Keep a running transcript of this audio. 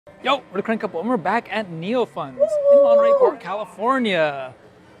Yo, we're the Crank Couple, and we're back at NeoFuns in Monterey Park, California.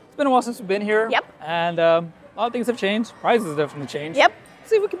 It's been a while since we've been here. Yep. And a lot of things have changed. Prizes have definitely changed. Yep. Let's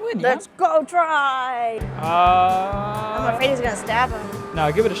see if we can win. Let's go try. I'm afraid he's gonna stab him.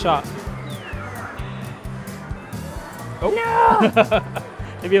 No, give it a shot. Oh. No.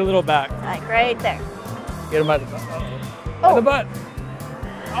 Maybe a little back. Like right there. Get him by the butt. By the butt.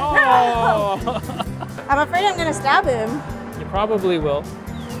 Oh. No. I'm afraid I'm gonna stab him. You probably will.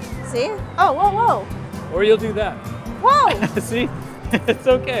 See? Oh, whoa, whoa. Or you'll do that. Whoa. See? It's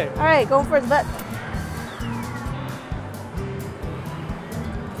okay. All right, going for his butt.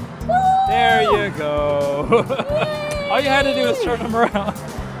 Woo! There you go. All you had to do was turn him around.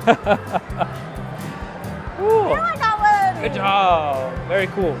 Cool. I got one. Good job. Very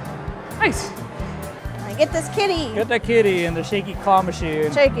cool. Nice. I get this kitty. Get that kitty in the shaky claw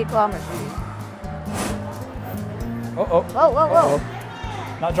machine. Shaky claw machine. Uh-oh. Whoa, whoa, whoa. Uh-oh.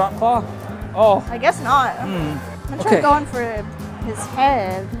 Not drop claw? Oh. I guess not. I'm gonna try going for his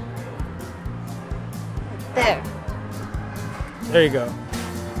head. There. There you go.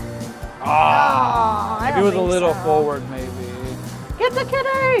 Ah. Oh, Maybe it was a little forward, maybe. Get the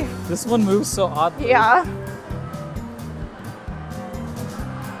kitty! This one moves so oddly. Yeah.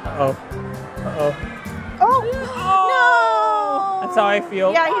 Uh-oh. Uh-oh. Oh! No! That's how I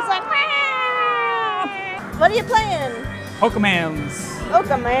feel. Yeah, he's like, Wah! What are you playing? Pokemans.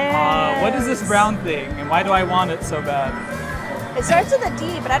 Pokemon. What is this brown thing, and why do I want it so bad? It starts with a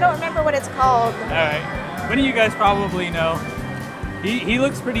D, but I don't remember what it's called. All right. One of you guys probably know. He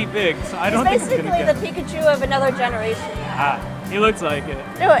looks pretty big, so I don't think he's gonna get it. Basically the Pikachu of another generation. Ah, he looks like it.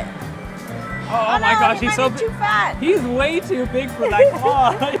 Do it. Oh my gosh, he's so big. Too fat. He's way too big for that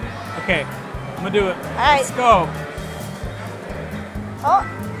claw. Okay, I'm gonna do it. All right. Let's go. Oh.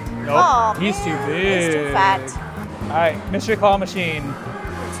 Nope, Oh, he's too big. He's too fat. All right, mystery claw machine.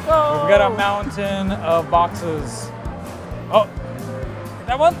 Let's go. We've got a mountain of boxes. Oh,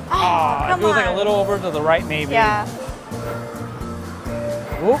 that one? Ah, it feels like a little over to the right, maybe. Yeah.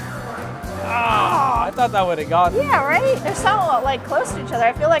 Whoop. Ah, I thought that would have gotten. Yeah, right? They're so like close to each other.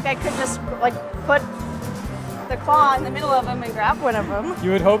 I feel like I could just like put the claw in the middle of them and grab one of them.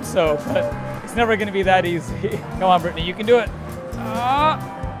 You would hope so, but it's never going to be that easy. Come on, Brittany, you can do it.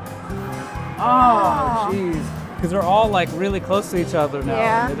 Oh, jeez. Because they're all like really close to each other now.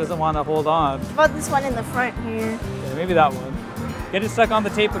 Yeah. And it doesn't want to hold on. What about this one in the front here? Yeah, maybe that one. Get it stuck on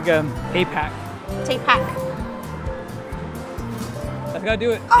the tape again. Tape hack. Tape hack. That's gotta do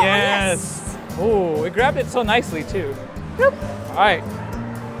it. Oh, yes. Oh, it grabbed it so nicely too. Boop. All right.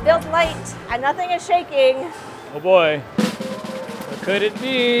 Feels light and nothing is shaking. Oh boy. What could it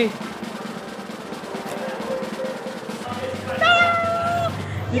be?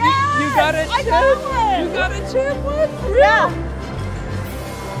 Yes! You got a chip. I got one. You got a chip one? Yeah.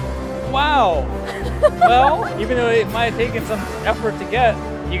 Wow. Well, even though it might have taken some effort to get,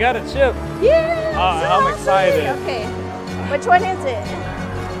 you got a chip. Yeah. I'm excited. Okay. Which one is it?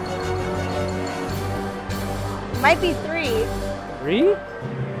 Might be 3. 3?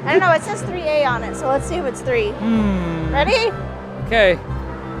 I don't know. It says 3A on it, so let's see if it's 3. Ready? Okay.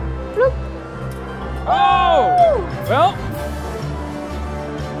 Bloop. Oh! Well.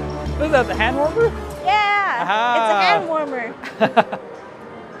 What is that, the hand warmer? Yeah. Aha. It's a hand warmer.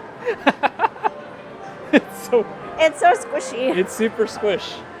 It's so squishy. It's super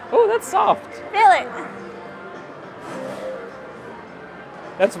squish. Oh, that's soft. Feel it.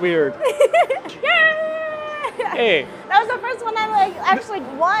 That's weird. Yeah. Hey. That was the first one I actually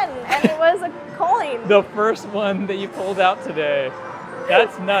won, and it was a coin. The first one that you pulled out today.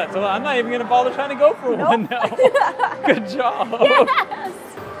 That's nuts. Well, I'm not even gonna bother trying to go for one now. Good job. Yes.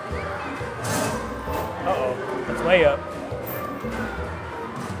 Uh-oh, that's way up.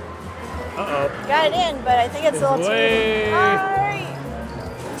 Uh-oh. Got it in, but I think it's a little way... too high.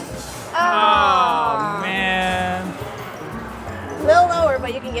 Oh, man. A little lower,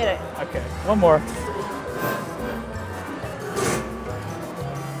 but you can get it. Okay, one more.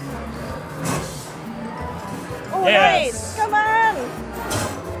 Oh, Yes. nice. Come on.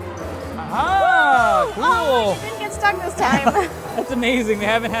 Ah, Woo! cool. Oh, you didn't get stuck this time. That's amazing. We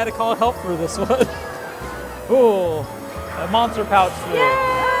haven't had to call help for this one. Cool. A monster pouch filled.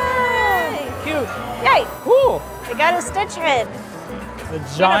 Yay! Cute. Yay! Cool. I got a Stitch head. The And a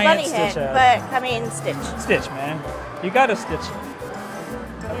giant bunny Stitch head, head. but I mean Stitch. Stitch, man. You gotta stitch it.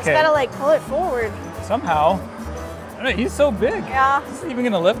 You just gotta like pull it forward. Somehow. I don't know, he's so big. Yeah. Is he even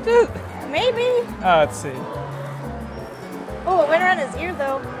gonna lift it? Maybe. Let's see. Oh, it went around his ear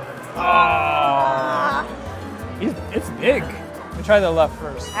though. Oh. It's big. Let me try the left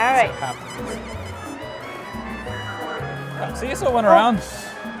first. All right. See, so it went around.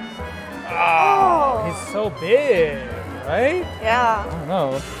 Oh, he's so big, right? Yeah. I don't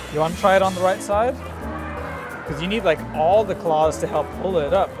know. You want to try it on the right side? Because you need like all the claws to help pull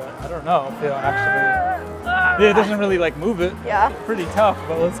it up, but I don't know if it'll actually. Yeah, it doesn't really like move it. Yeah. Pretty tough,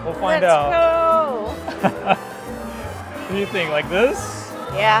 but we'll find out. Let's go. What do you think? Like this?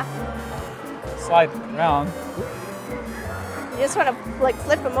 Yeah. Slide around. You just want to like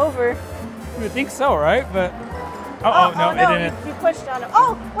flip him over. You would think so, right? But Oh, no, no, it didn't. You pushed on him.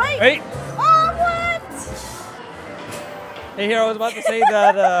 Oh, wait. Wait. Oh, what? Hey, here I was about to say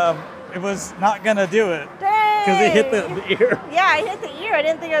that it was not gonna do it Dang. because it hit the ear. Yeah, I hit the ear. I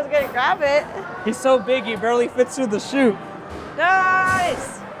didn't think I was gonna grab it. He's so big, he barely fits through the chute.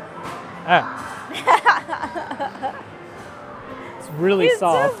 Nice. Ah. It's really He's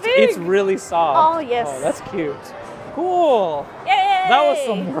so soft. big. It's really soft. Oh, yes. Oh, that's cute. Cool. Yay. That was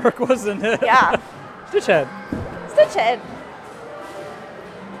some work, wasn't it? Yeah. Stitch head. Stitch head.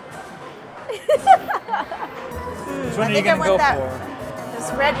 Which one are you gonna go for?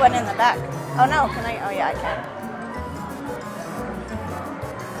 This red one in the back. Oh no, can I? Oh yeah, I can.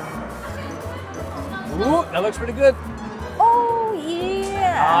 Ooh, that looks pretty good. Oh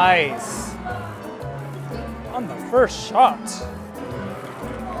yeah. Nice. On the first shot.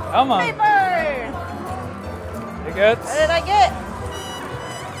 Come on. Paper. You good? What did I get?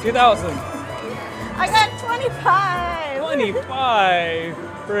 2,000. I got 25. 25.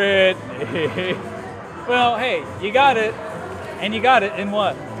 Brittany. Well, hey, you got it. And you got it in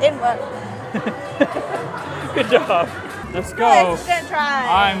what? In what? Good job. Let's go. Let's gonna try.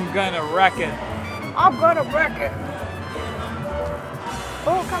 I'm gonna wreck it. I'm gonna wreck it.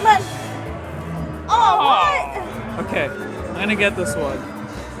 Oh, come on. Oh, what? Okay, I'm gonna get this one.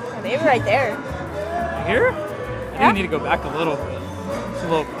 Maybe right there. Here? I think I need to go back a little bit. Just a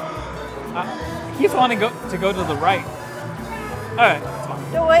little bit. He keeps wanting to go to the right. All right, that's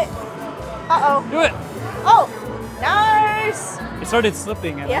fine. Do it. Uh-oh. Do it. Oh, nice. It started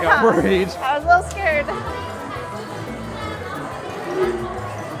slipping and I Yeah. got worried. I was a little scared.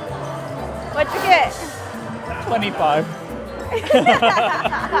 What'd you get? 25.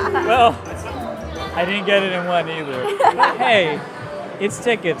 Well, I didn't get it in one either. But hey, it's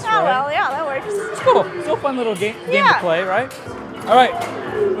tickets, Oh, right? well, yeah, that works. It's cool. Still a fun little game to Yeah. play, right? All right,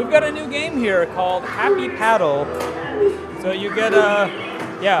 we've got a new game here called Happy Paddle. So you get a,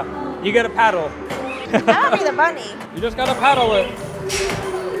 you get a paddle. I'll be the bunny. You just gotta paddle it.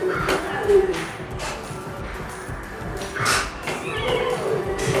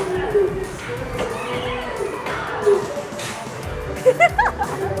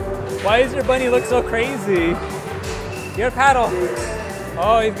 Why does your bunny look so crazy? Get a paddle.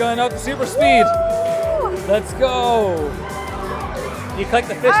 Oh, he's going up to super speed. Woo! Let's go. You collect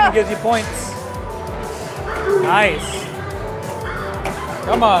the fish and it gives you points. Nice.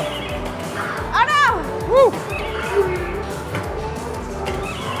 Come on. Oh no! Woo!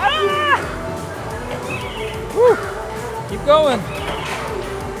 Ah! Woo! Keep going.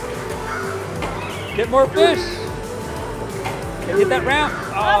 Get more fish. Okay, hit that ramp.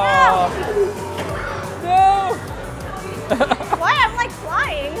 Oh, no! Why? I'm like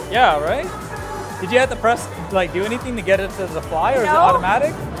flying. Yeah, right? Did you have to press, like, do anything to get it to the fly, or is it No.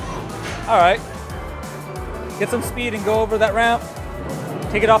 automatic? All right. Get some speed and go over that ramp.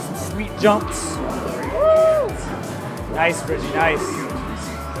 Take it off some sweet jumps. Woo! Nice, Brittany, nice.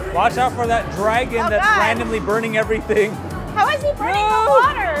 Watch out for that dragon Oh, that's God. randomly burning everything. How is he burning No! the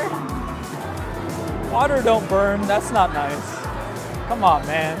water? Water don't burn, that's not nice. Come on,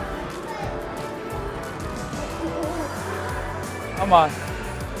 man. Come on.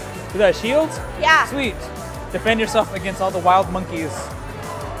 Is that shields? Yeah. Sweet. Defend yourself against all the wild monkeys.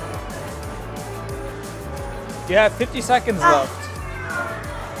 You have 50 seconds left.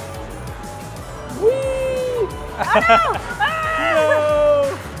 Whee! Oh no!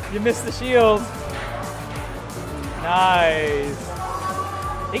 No! You missed the shield. Nice.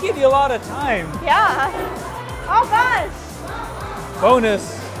 They give you a lot of time. Yeah. Oh gosh.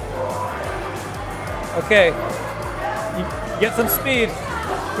 Bonus. Okay. You get some speed.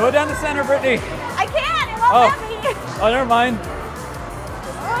 Go down the center, Brittany. I can't. It won't let me. Oh, never mind.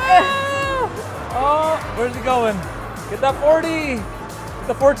 Ah! Oh, where's it going? Get that 40. Get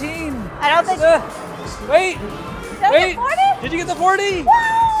the 14. I don't think. Wait. Does Wait. it 40? Did you get the 40? Woo!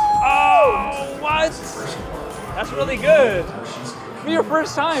 Oh, what? That's really good. For your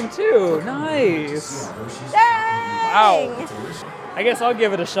first time, too. Nice. Dang. Wow. I guess I'll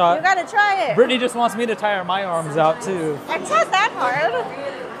give it a You shot. gotta try it. Brittany just wants me to tire my arms out, too. It's not that hard.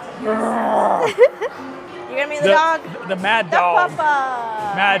 You gonna be the dog? The mad The dog.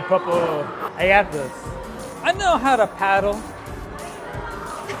 papa. Mad papa. I got this. I know how to paddle.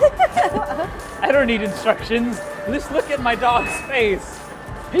 I don't need instructions. Just look at my dog's face.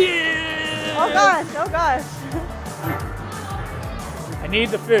 Yeah. Oh gosh, oh gosh. I need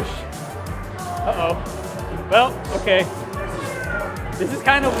the fish. Uh-oh. Well, okay. This is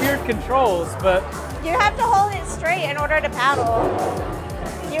kind of weird controls, but... You have to hold it straight in order to paddle.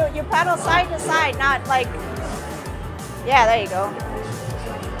 You paddle side to side, not like... Yeah, there you go.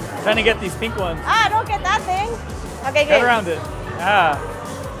 Trying to get these pink ones. Ah, don't get that thing. Okay, Get good. around it. Ah.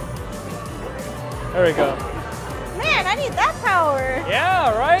 There we go. Man, I need that power.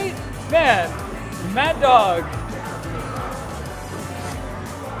 Yeah, right? Man, Mad Dog.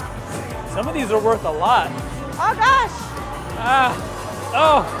 Some of these are worth a lot. Oh gosh. Ah.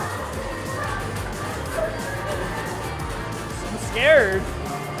 Oh. I'm scared.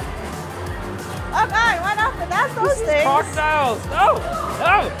 Oh god, why not? But that's those This is things. crocodiles. No.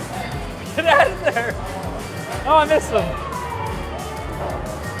 No. Get out of there. Oh, I missed them.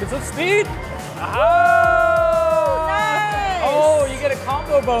 Get some speed. Ah. Nice. Oh, you get a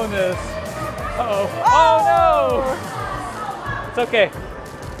combo bonus. Uh-oh. Oh no. It's okay.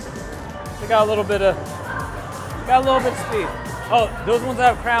 We got a little bit of speed. Oh, those ones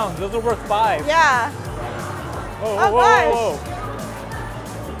that have crowns, those are worth 5. Yeah. Whoa, Oh, whoa, gosh. whoa,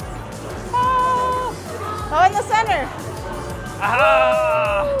 whoa. Oh, in the center.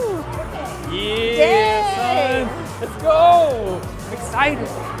 Ah! Ooh. Yeah, Dang. son. Let's go. I'm excited.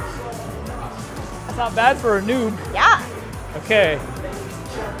 That's not bad for a noob. Yeah. Okay.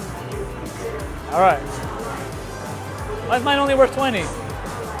 All right. Why is mine only worth 20? Go,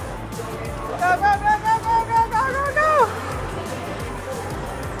 go, go, go, go, go, go, go, go.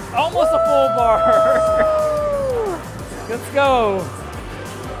 Almost a full bar. Woo. Let's go.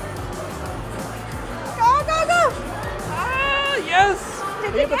 Go, go, go. Ah, yes.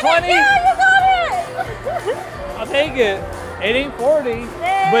 Did You you get the get 20? it? Yeah, you got it. I'll take it. It ain't 40,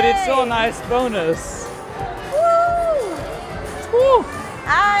 but it's still a nice bonus. Woo. Woo.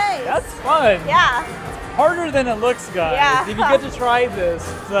 Nice. That's fun. Yeah. Harder than it looks, guys. Yeah. If you get to try this,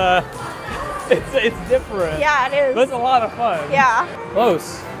 it's different. Yeah, it is. But it's a lot of fun. Yeah.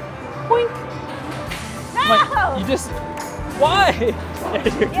 Close. Boink. No. You just, why? There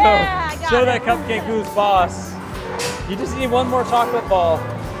you go. Yeah, I got Show it. that cupcake who's boss. You just need one more chocolate ball.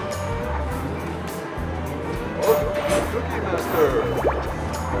 Cookie Master.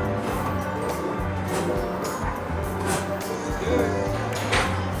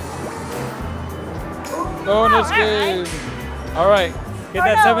 Bonus Oh, game. All right. Get Oh,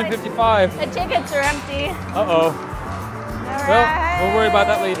 that no, 755. The tickets are empty. Uh-oh. All Well, right. we'll worry about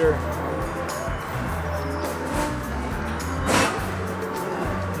that later.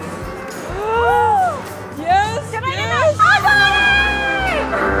 Yes, Can I get yes. that?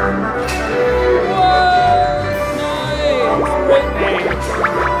 What? Nice. Brittany.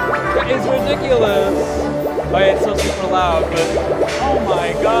 That is ridiculous. Oh, yeah, it's still super loud, but oh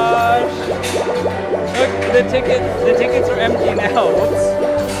my gosh. Look, the tickets are empty now. Whoops.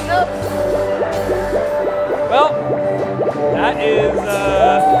 Nope. Well, that is,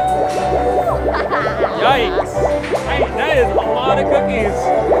 yikes. Hey, that is a lot of cookies.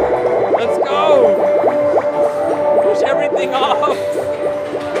 Let's go. Push everything off.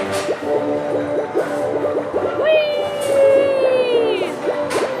 Whee!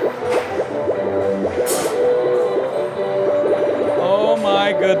 Oh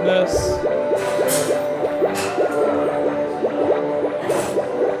my goodness.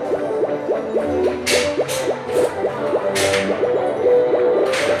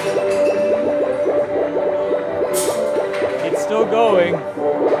 It's still going.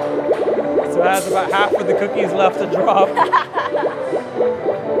 So it has about half of the cookies left to drop.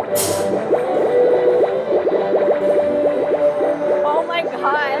 Oh my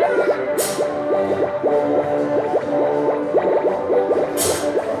god.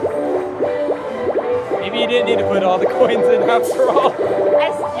 Maybe you didn't need to put all the coins in after all.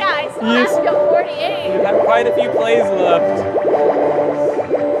 I still You- have to go 48. You have quite a few plays left.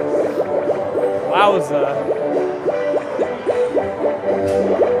 Wowza.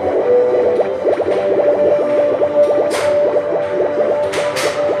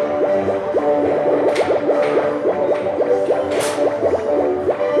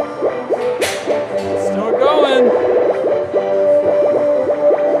 Still going.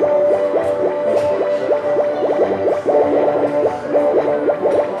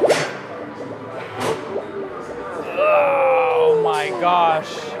 Oh my gosh.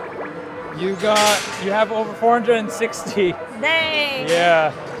 You have over 460. Dang.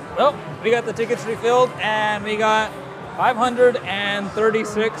 Yeah. Oh, we got the tickets refilled and we got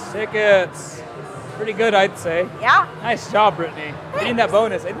 536 tickets. Pretty good, I'd say. Yeah. Nice job, Brittany. Getting that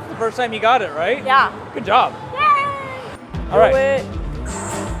bonus. I think it's the first time you got it, right? Yeah. Good job. Yay! All right. Do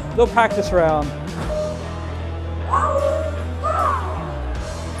it. Little practice round.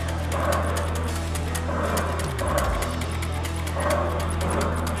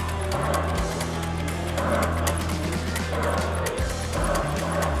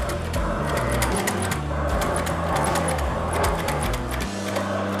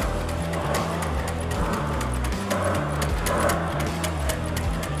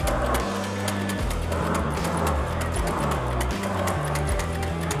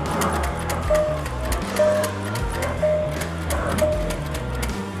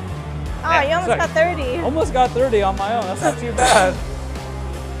 Oh, you almost got 30. Almost got 30 on my own. That's not too bad.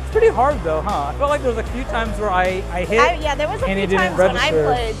 It's pretty hard though, huh? I felt like there was a few times where I hit Yeah, there was a and few it didn't times when I register.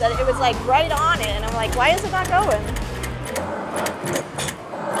 played that it was like right on it, and I'm like, why is it not going?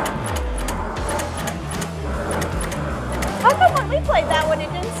 How come when we played that one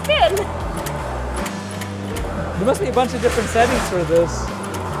it didn't spin? There must be a bunch of different settings for this.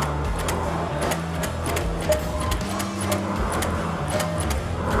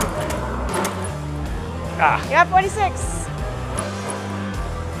 Ah, You got 46.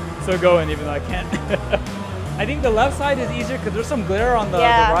 still going even though I can't. I think the left side is easier because there's some glare on the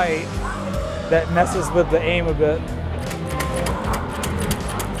right that messes with the aim a bit.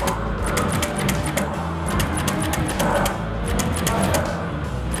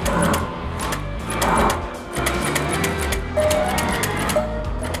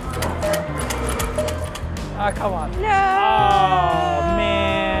 Ah, come on. No. Oh,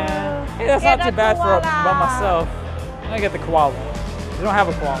 man. Hey, that's Get not too the bad for koala. by myself. I get the koala. You don't have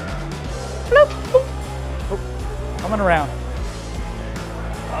a koala. Bloop, bloop. Oh, coming around.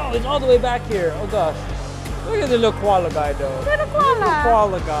 Oh, it's all the way back here. Oh, gosh. Look at the little koala guy, though. Little Little koala.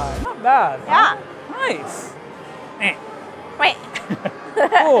 koala guy. Not bad. Yeah. Huh? Nice. Eh. Wait.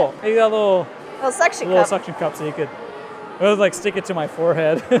 Cool. You got a little Little suction cup. so you could, it was like stick it to my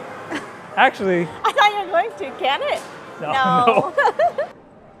forehead. Actually, I thought you were going to. Can it? no.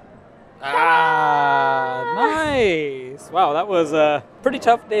 Ah, nice. Wow, that was a pretty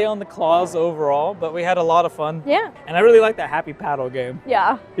tough day on the claws overall, but we had a lot of fun. Yeah. And I really like that happy paddle game.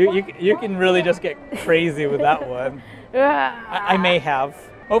 Yeah. You can really just get crazy with that one. I may have.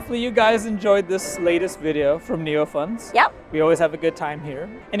 Hopefully you guys enjoyed this latest video from NeoFuns. Yep. We always have a good time here.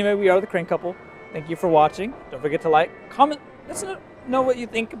 Anyway, we are the Crane Couple. Thank you for watching. Don't forget to like, comment, let us know what you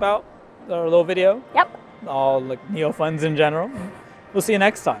think about our little video. Yep. All like NeoFuns in general. We'll see you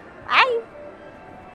next time. Bye.